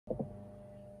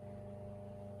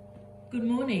Good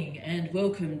morning and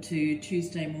welcome to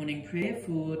Tuesday morning prayer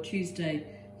for Tuesday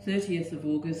 30th of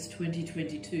August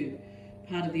 2022,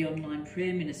 part of the online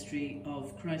prayer ministry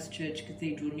of Christ Church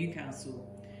Cathedral Newcastle.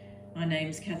 My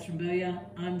name's Katherine Bowyer,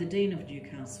 I'm the Dean of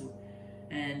Newcastle,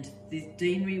 and the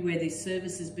deanery where this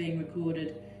service is being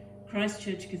recorded, Christ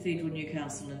Church Cathedral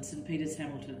Newcastle and St Peter's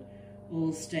Hamilton,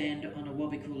 all stand on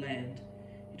Awabakal land.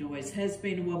 It always has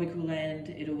been Awabakal land,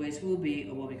 it always will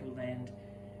be Awabakal land.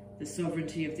 The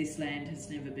sovereignty of this land has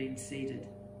never been ceded.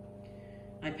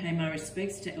 I pay my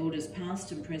respects to elders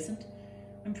past and present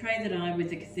and pray that I,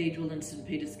 with the Cathedral and St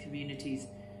Peter's communities,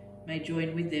 may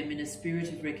join with them in a spirit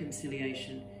of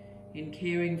reconciliation in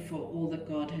caring for all that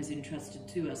God has entrusted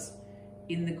to us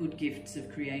in the good gifts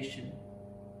of creation.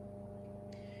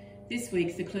 This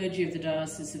week, the clergy of the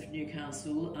Diocese of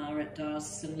Newcastle are at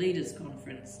Diocesan Leaders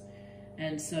Conference,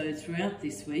 and so throughout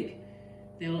this week,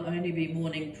 there will only be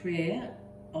morning prayer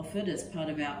offered as part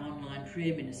of our online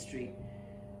prayer ministry.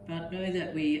 But know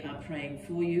that we are praying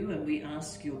for you and we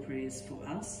ask your prayers for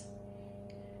us.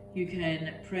 You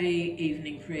can pray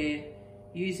evening prayer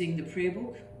using the prayer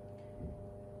book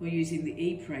or using the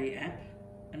ePray app.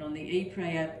 And on the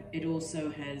ePray app, it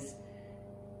also has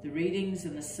the readings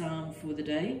and the psalm for the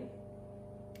day,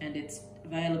 and it's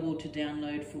available to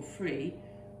download for free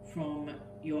from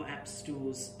your app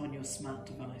stores on your smart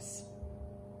device.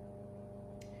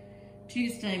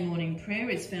 Tuesday morning prayer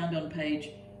is found on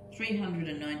page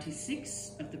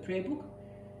 396 of the prayer book.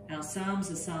 Our psalms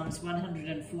are Psalms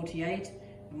 148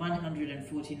 and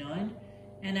 149,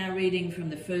 and our reading from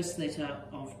the first letter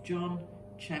of John,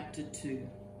 chapter 2.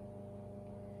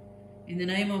 In the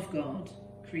name of God,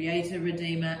 Creator,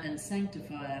 Redeemer and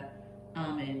Sanctifier,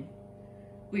 Amen.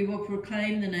 We will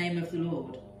proclaim the name of the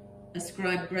Lord,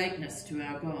 ascribe greatness to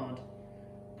our God.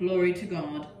 Glory to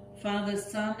God, Father,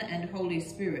 Son and Holy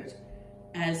Spirit,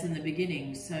 as in the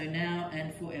beginning, so now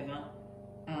and forever.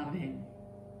 Amen.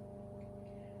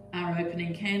 Our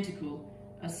opening canticle,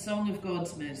 a song of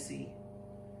God's mercy.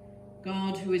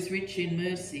 God, who is rich in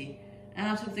mercy,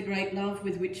 out of the great love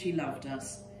with which he loved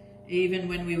us, even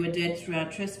when we were dead through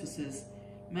our trespasses,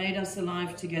 made us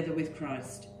alive together with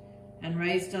Christ, and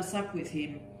raised us up with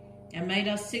him, and made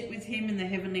us sit with him in the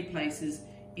heavenly places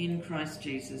in Christ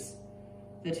Jesus,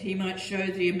 that he might show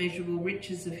the immeasurable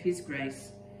riches of his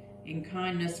grace in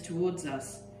kindness towards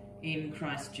us in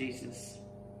Christ Jesus.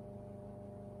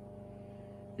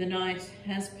 The night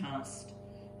has passed,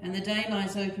 and the day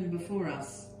lies open before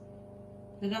us.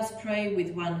 Let us pray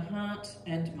with one heart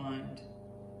and mind.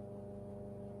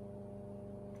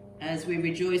 As we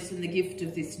rejoice in the gift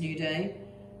of this new day,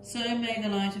 so may the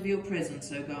light of your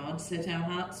presence, O God, set our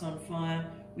hearts on fire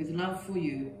with love for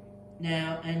you,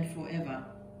 now and forever.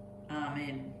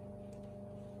 Amen.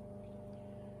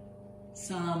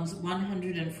 Psalms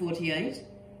 148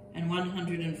 and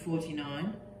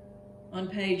 149 on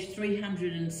page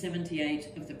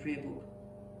 378 of the prayer book.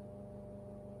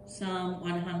 Psalm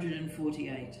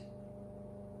 148.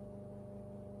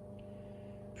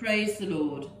 Praise the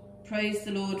Lord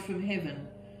from heaven.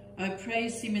 O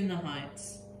praise him in the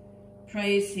heights.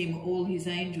 Praise him, all his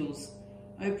angels.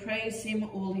 O praise him,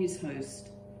 all his host.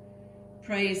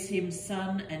 Praise him,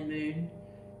 sun and moon.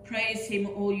 Praise him,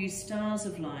 all you stars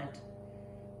of light.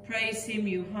 Praise him,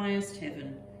 you highest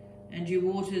heaven, and you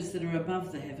waters that are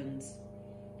above the heavens.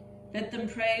 Let them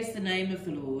praise the name of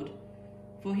the Lord,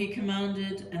 for he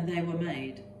commanded and they were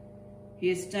made. He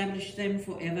established them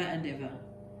forever and ever.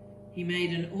 He made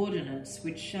an ordinance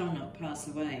which shall not pass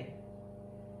away.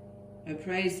 O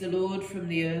praise the Lord from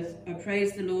the earth, O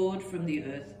praise the Lord from the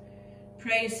earth.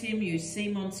 Praise him, you sea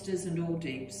monsters and all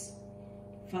deeps.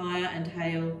 Fire and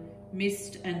hail,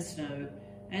 mist and snow,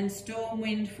 and storm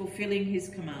wind fulfilling his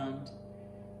command.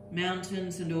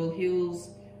 Mountains and all hills,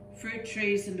 fruit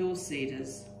trees and all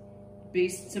cedars,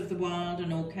 beasts of the wild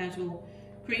and all cattle,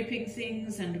 creeping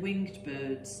things and winged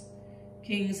birds,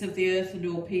 kings of the earth and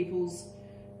all peoples,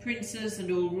 princes and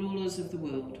all rulers of the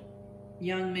world,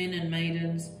 young men and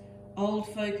maidens, old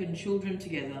folk and children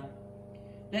together.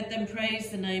 Let them praise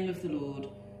the name of the Lord,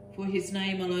 for his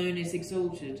name alone is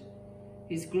exalted.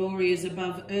 His glory is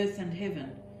above earth and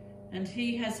heaven, and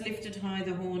he has lifted high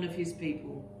the horn of his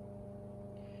people.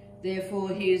 Therefore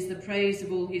he is the praise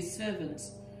of all his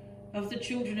servants, of the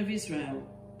children of Israel,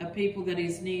 a people that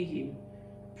is near him.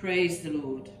 Praise the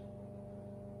Lord.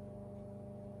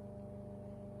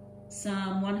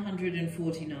 Psalm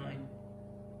 149.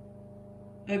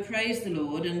 O praise the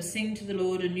Lord, and sing to the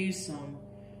Lord a new song.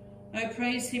 O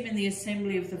praise him in the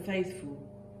assembly of the faithful.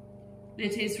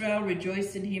 Let Israel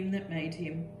rejoice in him that made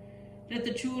him. Let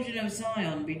the children of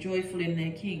Zion be joyful in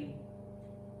their King.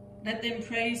 Let them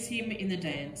praise him in the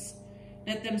dance.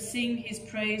 Let them sing his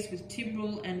praise with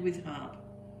timbrel and with harp.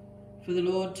 For the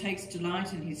Lord takes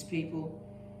delight in his people.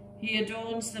 He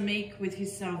adorns the meek with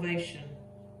his salvation.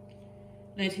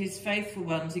 Let his faithful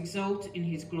ones exult in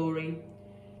his glory.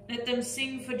 Let them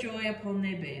sing for joy upon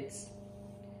their beds.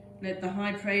 Let the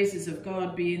high praises of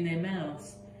God be in their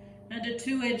mouths, and a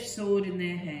two-edged sword in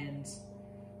their hands,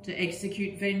 to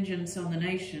execute vengeance on the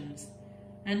nations,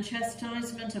 and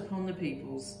chastisement upon the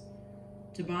peoples,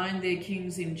 to bind their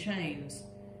kings in chains,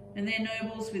 and their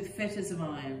nobles with fetters of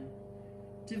iron,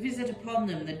 to visit upon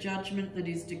them the judgment that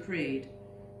is decreed.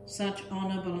 Such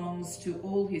honour belongs to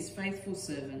all his faithful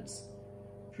servants.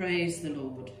 Praise the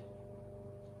Lord.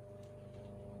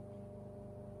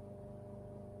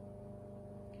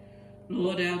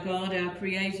 Lord our God, our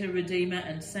Creator, Redeemer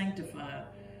and Sanctifier,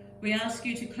 we ask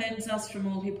you to cleanse us from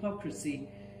all hypocrisy,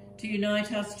 to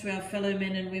unite us to our fellow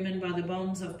men and women by the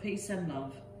bonds of peace and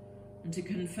love, and to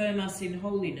confirm us in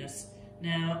holiness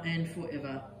now and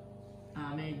forever.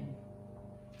 Amen.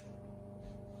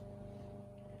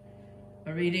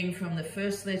 A reading from the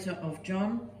first letter of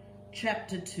John,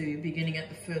 chapter 2, beginning at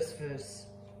the first verse.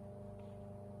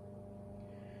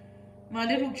 My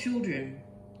little children,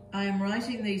 I am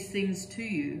writing these things to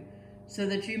you so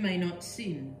that you may not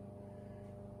sin.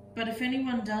 But if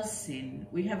anyone does sin,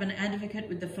 we have an advocate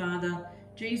with the Father,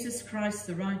 Jesus Christ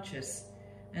the righteous,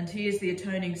 and he is the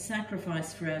atoning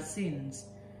sacrifice for our sins,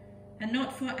 and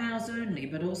not for ours only,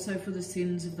 but also for the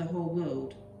sins of the whole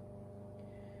world.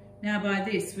 Now by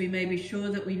this we may be sure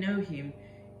that we know him,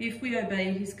 if we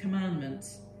obey his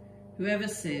commandments. Whoever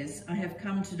says, I have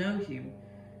come to know him,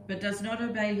 but does not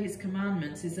obey his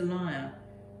commandments is a liar,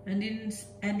 and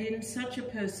in such a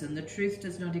person the truth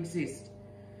does not exist.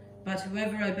 But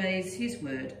whoever obeys his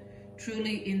word,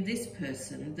 truly in this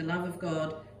person the love of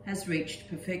God has reached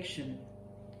perfection.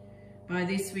 By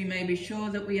this we may be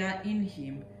sure that we are in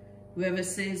him. Whoever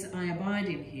says, I abide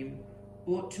in him,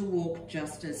 ought to walk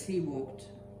just as he walked.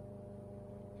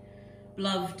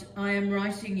 Beloved, I am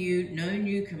writing you no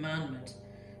new commandment,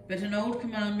 but an old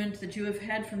commandment that you have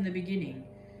had from the beginning.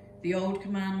 The old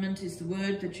commandment is the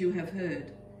word that you have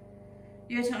heard.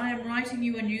 Yet I am writing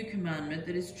you a new commandment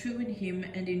that is true in him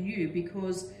and in you,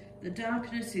 because the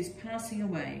darkness is passing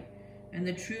away, and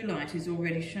the true light is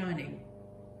already shining.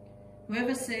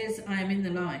 Whoever says, I am in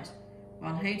the light,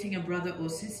 while hating a brother or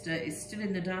sister, is still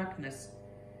in the darkness.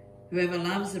 Whoever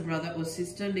loves a brother or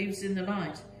sister lives in the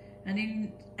light, and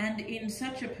in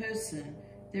such a person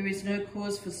there is no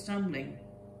cause for stumbling.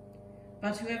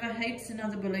 But whoever hates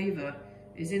another believer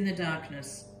is in the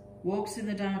darkness, walks in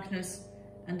the darkness,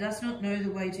 and does not know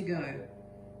the way to go,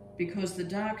 because the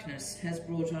darkness has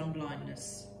brought on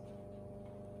blindness.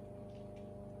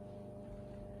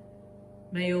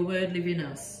 May your word live in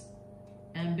us,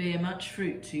 and bear much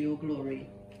fruit to your glory.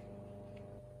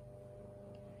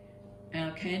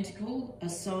 Our canticle, a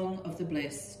song of the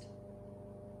blessed.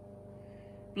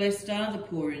 Blessed are the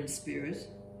poor in spirit,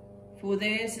 for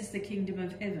theirs is the kingdom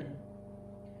of heaven.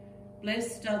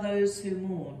 Blessed are those who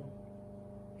mourn,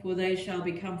 for they shall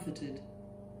be comforted.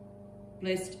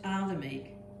 Blessed are the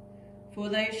meek, for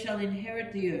they shall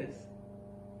inherit the earth.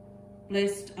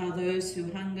 Blessed are those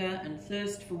who hunger and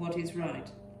thirst for what is right,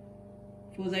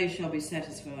 for they shall be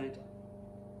satisfied.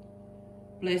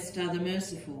 Blessed are the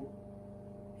merciful,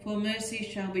 for mercy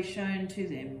shall be shown to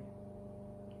them.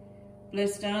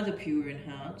 Blessed are the pure in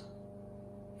heart,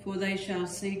 for they shall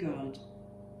see God.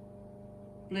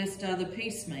 Blessed are the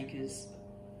peacemakers,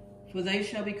 for they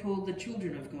shall be called the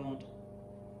children of God.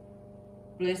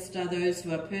 Blessed are those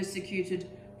who are persecuted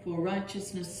for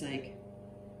righteousness' sake,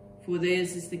 for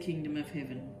theirs is the kingdom of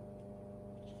heaven.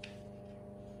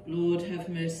 Lord, have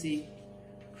mercy.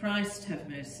 Christ, have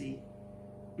mercy.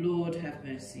 Lord, have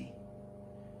mercy.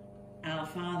 Our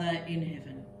Father in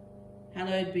heaven,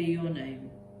 hallowed be your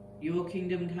name. Your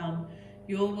kingdom come,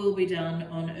 your will be done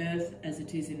on earth as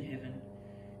it is in heaven.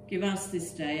 Give us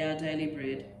this day our daily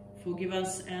bread. Forgive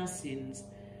us our sins,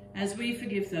 as we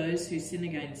forgive those who sin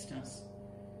against us.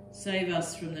 Save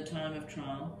us from the time of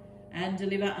trial, and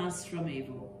deliver us from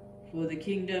evil. For the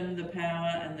kingdom, the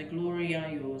power, and the glory are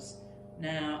yours,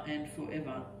 now and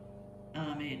forever.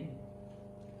 Amen.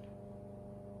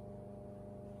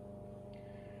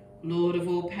 Lord of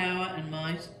all power and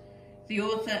might, the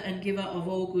author and giver of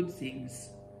all good things,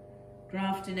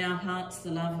 graft in our hearts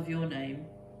the love of your name,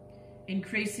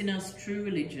 increase in us true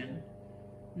religion,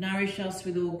 nourish us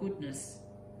with all goodness,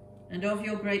 and of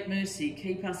your great mercy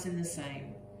keep us in the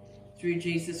same, through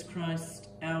Jesus Christ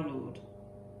our Lord.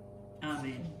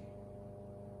 Amen.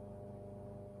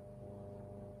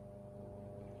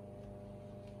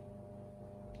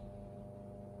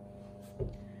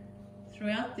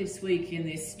 Throughout this week in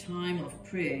this time of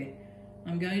prayer,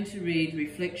 I'm going to read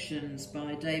reflections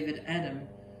by David Adam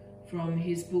from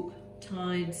his book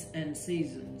Tides and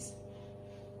Seasons.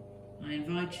 I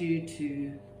invite you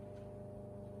to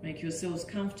make yourselves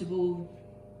comfortable,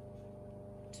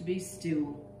 to be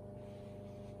still,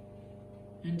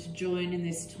 and to join in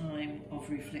this time of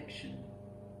reflection.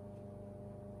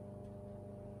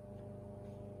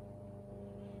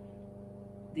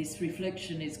 This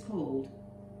reflection is called,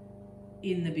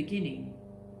 In the Beginning,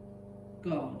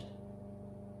 God.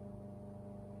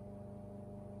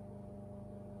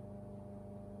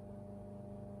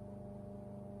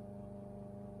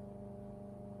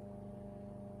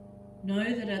 Know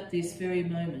that at this very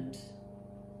moment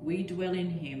we dwell in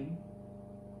him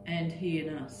and he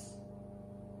in us.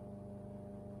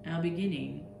 Our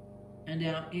beginning and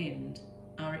our end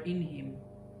are in him.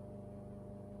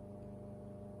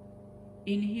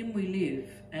 In him we live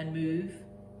and move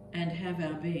and have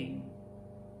our being.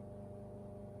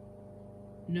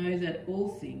 Know that all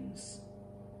things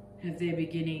have their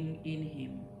beginning in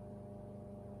him.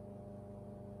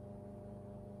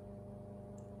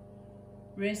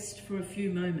 Rest for a few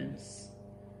moments,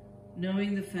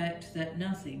 knowing the fact that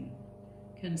nothing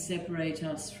can separate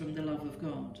us from the love of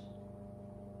God.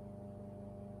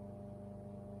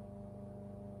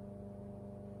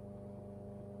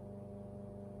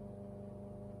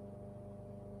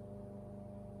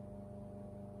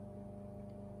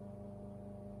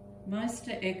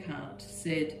 Meister Eckhart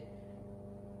said,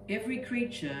 "Every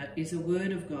creature is a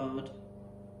word of God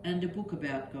and a book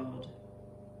about God."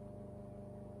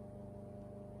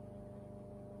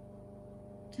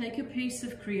 Take a piece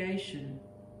of creation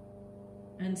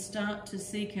and start to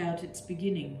seek out its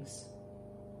beginnings.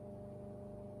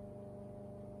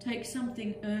 Take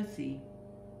something earthy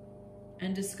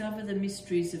and discover the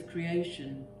mysteries of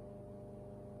creation.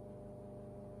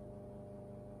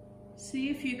 See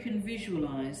if you can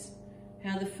visualize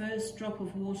how the first drop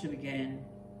of water began,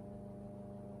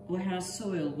 or how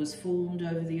soil was formed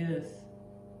over the earth.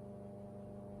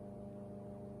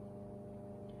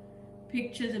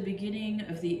 Picture the beginning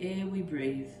of the air we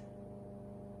breathe,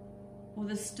 or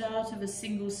the start of a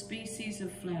single species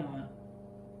of flower.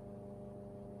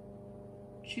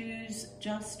 Choose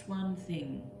just one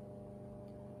thing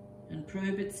and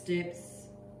probe its depths,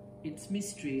 its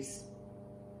mysteries,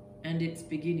 and its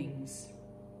beginnings.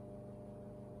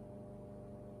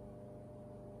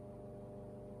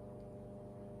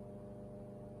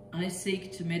 I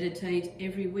seek to meditate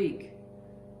every week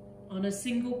on a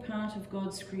single part of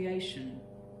God's creation.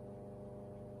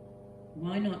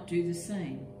 Why not do the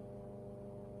same?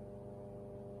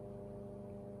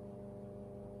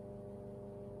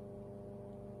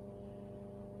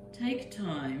 Take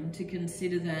time to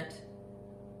consider that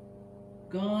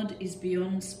God is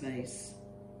beyond space.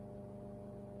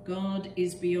 God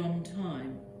is beyond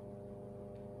time.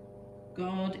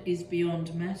 God is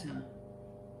beyond matter.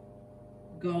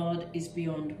 God is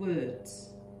beyond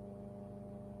words.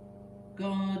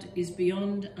 God is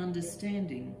beyond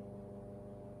understanding.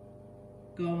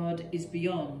 God is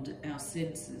beyond our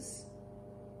senses.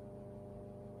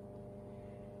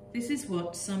 This is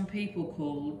what some people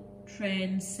call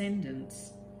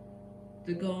transcendence,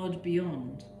 the God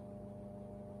beyond.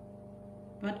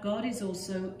 But God is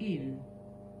also in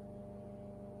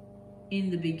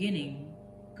the beginning,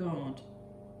 God.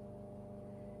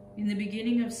 In the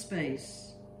beginning of space,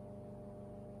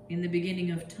 in the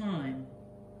beginning of time,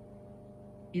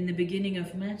 in the beginning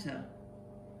of matter,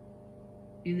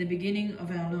 in the beginning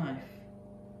of our life,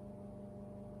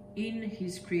 in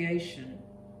his creation,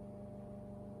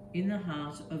 in the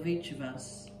heart of each of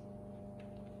us.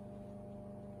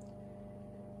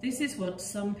 This is what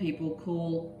some people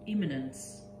call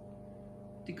immanence,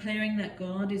 declaring that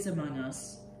God is among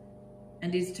us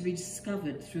and is to be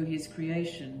discovered through his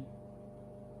creation.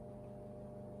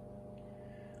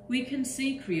 We can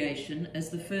see creation as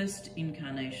the first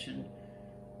incarnation,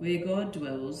 where God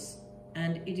dwells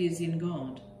and it is in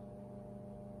God.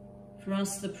 For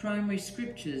us, the primary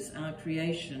scriptures are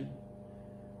creation.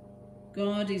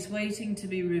 God is waiting to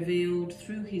be revealed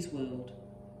through his world.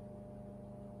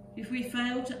 If we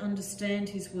fail to understand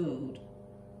his world,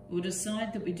 or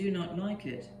decide that we do not like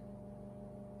it,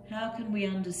 how can we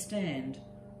understand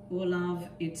or love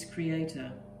its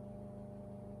creator?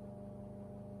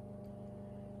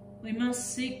 We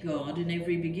must seek God in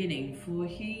every beginning, for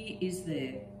he is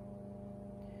there.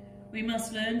 We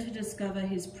must learn to discover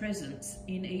his presence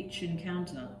in each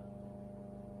encounter.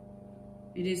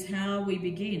 It is how we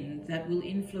begin that will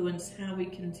influence how we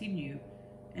continue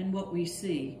and what we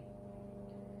see.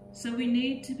 So we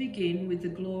need to begin with the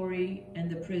glory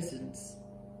and the presence.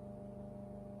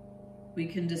 we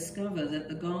can discover that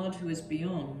the God who is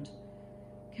beyond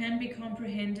can be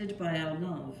comprehended by our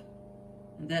love,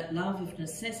 and that love of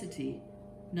necessity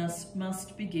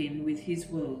must begin with his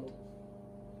world.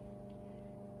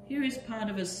 Here is part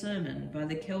of a sermon by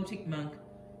the Celtic monk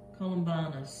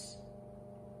Columbanus.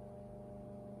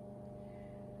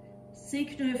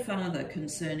 Seek no farther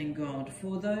concerning God,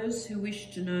 for those who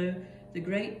wish to know the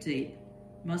great deep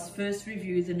must first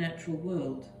review the natural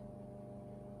world.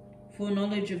 For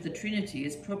knowledge of the Trinity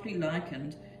is properly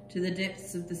likened to the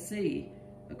depths of the sea,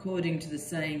 according to the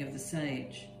saying of the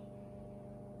sage.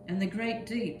 And the great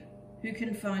deep, who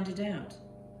can find it out?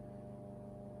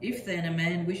 If then a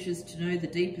man wishes to know the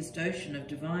deepest ocean of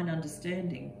divine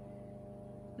understanding,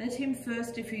 let him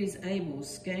first, if he is able,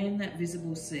 scan that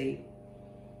visible sea,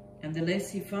 and the less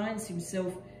he finds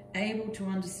himself able to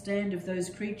understand of those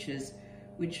creatures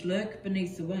which lurk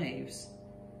beneath the waves,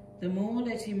 the more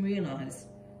let him realize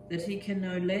that he can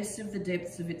know less of the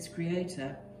depths of its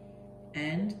Creator,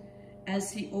 and,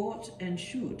 as he ought and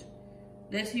should,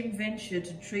 let him venture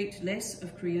to treat less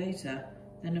of Creator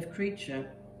than of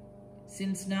creature,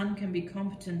 since none can be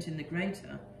competent in the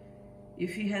greater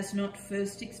if he has not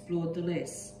first explored the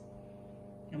less.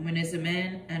 And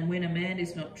when a man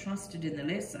is not trusted in the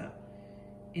lesser,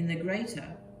 in the greater,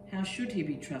 how should he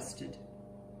be trusted?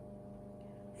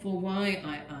 For why,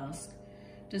 I ask,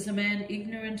 does a man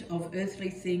ignorant of earthly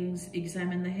things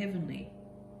examine the heavenly?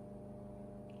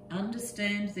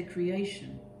 Understand the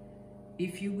creation,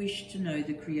 if you wish to know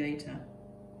the Creator.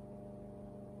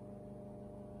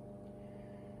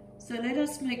 So let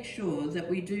us make sure that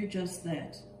we do just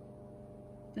that.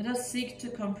 Let us seek to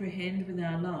comprehend with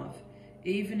our love,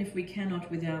 even if we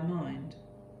cannot with our mind.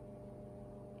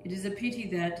 It is a pity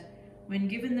that, when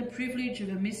given the privilege of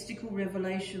a mystical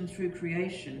revelation through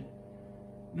creation,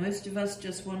 most of us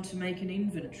just want to make an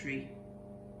inventory.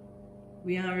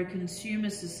 We are a consumer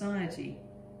society,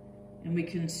 and we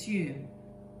consume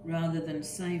rather than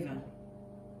savour.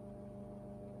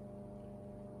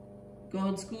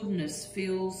 God's goodness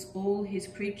fills all his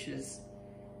creatures,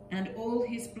 and all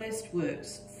his blessed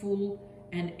works full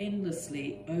and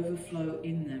endlessly overflow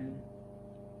in them.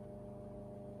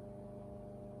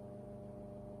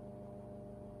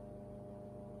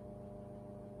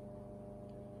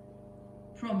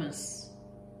 Promise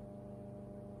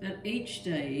that each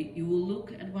day you will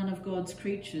look at one of God's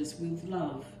creatures with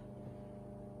love,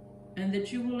 and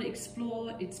that you will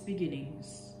explore its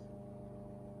beginnings.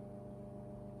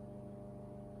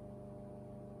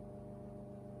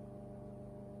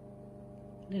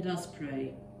 Let us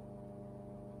pray.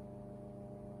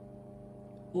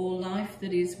 All life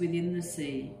that is within the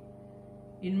sea,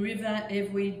 in river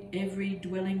every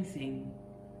dwelling thing,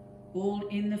 all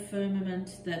in the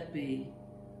firmament that be,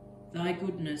 thy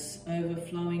goodness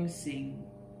overflowing sing.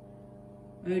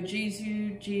 O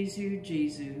Jesu, Jesu,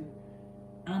 Jesu,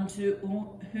 unto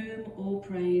whom all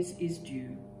praise is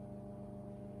due.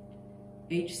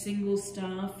 Each single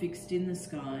star fixed in the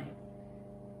sky,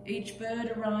 each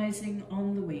bird arising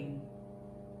on the wing,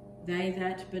 they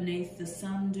that beneath the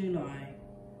sun do lie,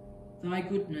 thy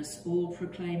goodness all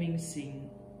proclaiming sing.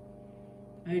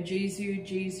 O Jesu,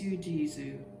 Jesu,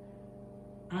 Jesu,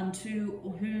 unto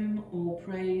whom all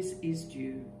praise is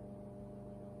due.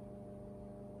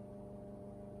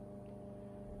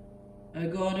 O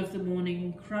God of the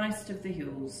morning, Christ of the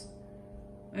hills,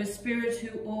 O Spirit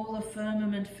who all the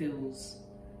firmament fills,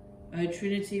 O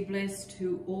Trinity blessed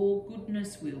who all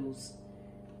goodness wills,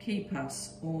 keep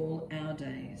us all our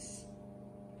days.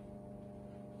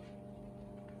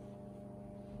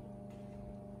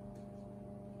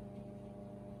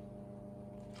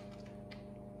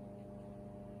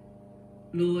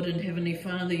 Lord and Heavenly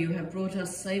Father, you have brought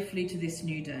us safely to this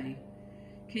new day.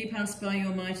 Keep us by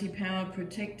your mighty power,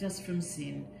 protect us from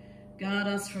sin, guard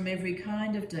us from every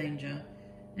kind of danger,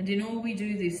 and in all we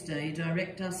do this day,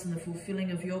 direct us in the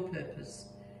fulfilling of your purpose,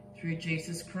 through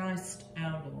Jesus Christ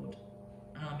our Lord.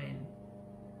 Amen.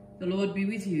 The Lord be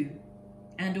with you,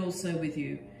 and also with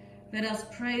you. Let us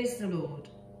praise the Lord.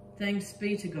 Thanks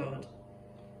be to God.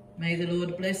 May the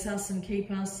Lord bless us and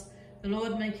keep us. The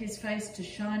Lord make his face to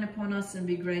shine upon us and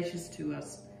be gracious to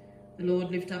us. The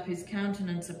Lord lift up his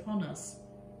countenance upon us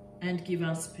and give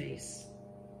us peace.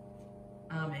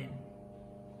 Amen.